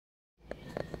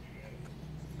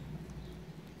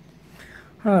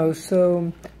Oh,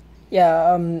 so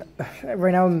yeah,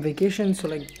 right now I'm on vacation, so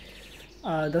like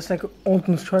that's like old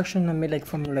construction I made like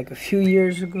from like a few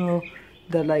years ago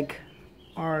that like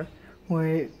are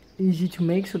were easy to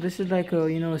make. So this is like a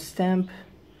a stamp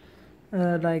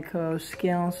like a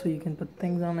scale, so you can put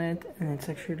things on it, and it's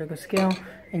actually like a scale,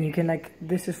 and you can like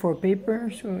this is for paper.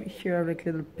 So here are like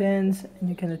little pins, and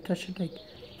you can attach it like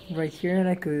right here,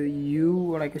 like a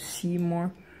U or like a C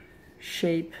more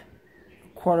shape,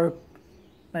 quarter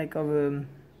like of a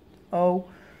O.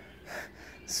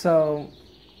 So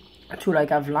to like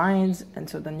have lines, and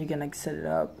so then you can like set it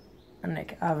up and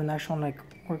like have an actual like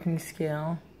working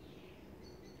scale,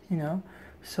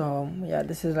 so yeah,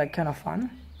 this is like kind of fun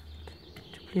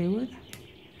to play with.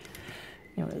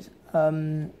 Anyways,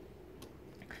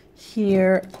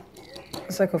 here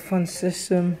it's like a fun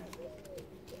system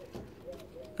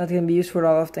that can be used for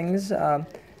a lot of things.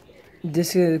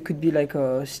 This could be like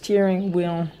a steering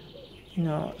wheel,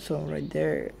 so right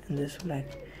there, and this would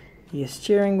like be a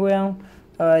steering wheel.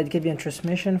 It could be a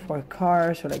transmission for a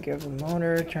car, so like you have a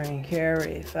motor turning here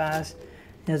really fast,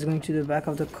 and it's going to the back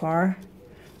of the car.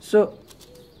 So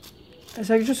it's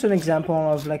like just an example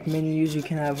of like many use you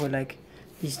can have with like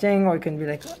these things, or it can be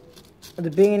like at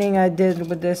the beginning I did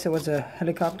with this, it was a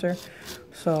helicopter.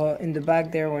 So in the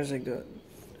back there was like the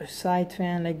side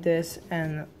fan like this,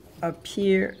 and up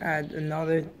here I had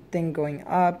another thing going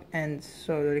up, and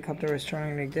so the helicopter was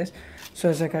turning like this. So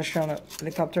it's like actually a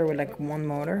helicopter with like one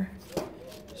motor.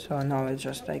 So now it's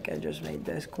just like I just made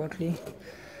this quickly.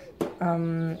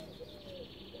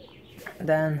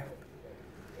 Then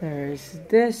there's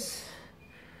this,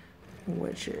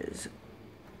 which is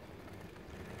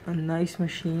a nice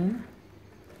machine,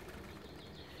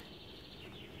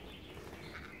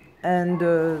 and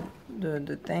the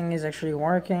thing is actually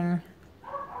working.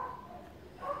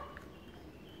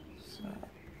 So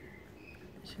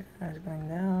it's going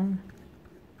down.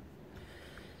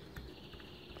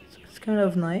 So it's kind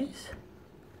of nice,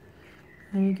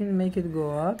 and you can make it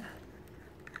go up.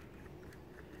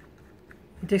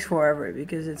 It takes forever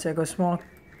because it's like a small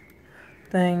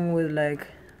thing with like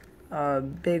a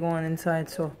big one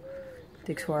inside, so it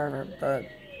takes forever, but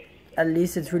at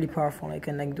least it's really powerful. I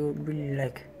can like do really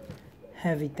like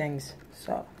heavy things,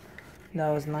 so that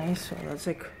was nice. So that's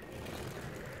like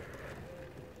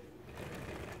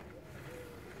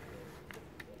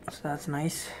that's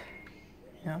nice,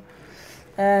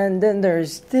 and then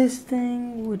there's this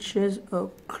thing, which is a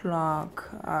clock.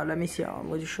 Let me see how I'm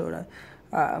going to show that.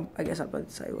 I guess I'll put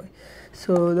it sideways.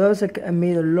 So that was like I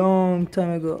made a long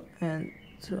time ago, and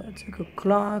so it's like a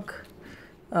clock.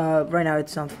 Right now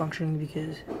it's not functioning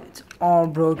because it's all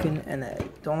broken, and I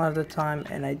don't have the time,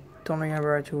 and I don't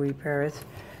remember how to repair it.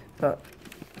 But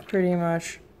pretty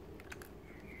much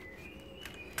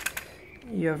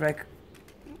you have like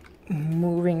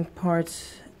moving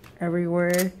parts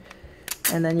everywhere,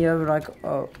 and then you have like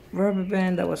a rubber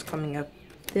band that was coming up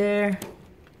there,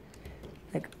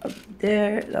 like up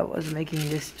there, that was making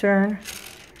this turn,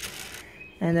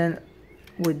 and then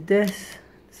with this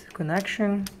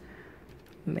connection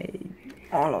made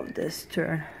all of this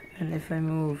turn. And if I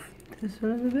move this a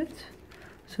little bit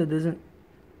so it doesn't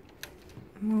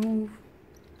move,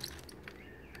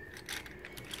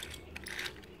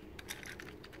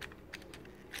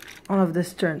 all of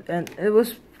this turned, and it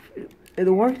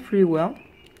worked pretty well.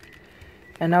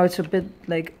 And now it's a bit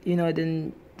like,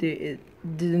 it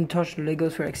didn't touch the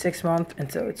Legos for like 6 months, and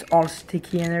so it's all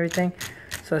sticky and everything,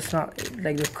 so it's not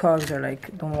like the cogs are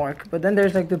like don't work. But then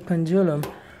there's like the pendulum,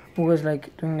 who was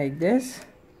like doing like this,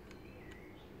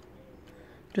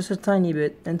 just a tiny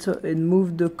bit, and so it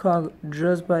moved the cog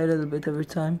just by a little bit every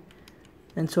time,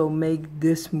 and so make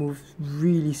this move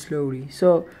really slowly.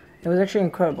 So it was actually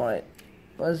incredible. It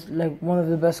was like one of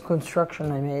the best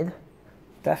construction I made,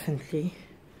 definitely.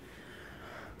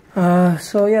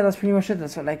 So yeah, that's pretty much it.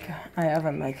 That's what like I have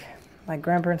at like my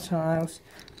grandparents' house.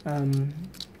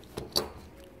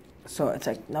 So it's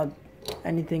like not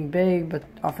anything big, but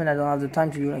often I don't have the time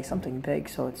to do like something big,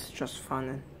 so it's just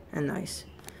fun and nice.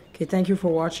 Okay, thank you for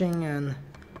watching, and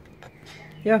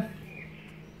yeah.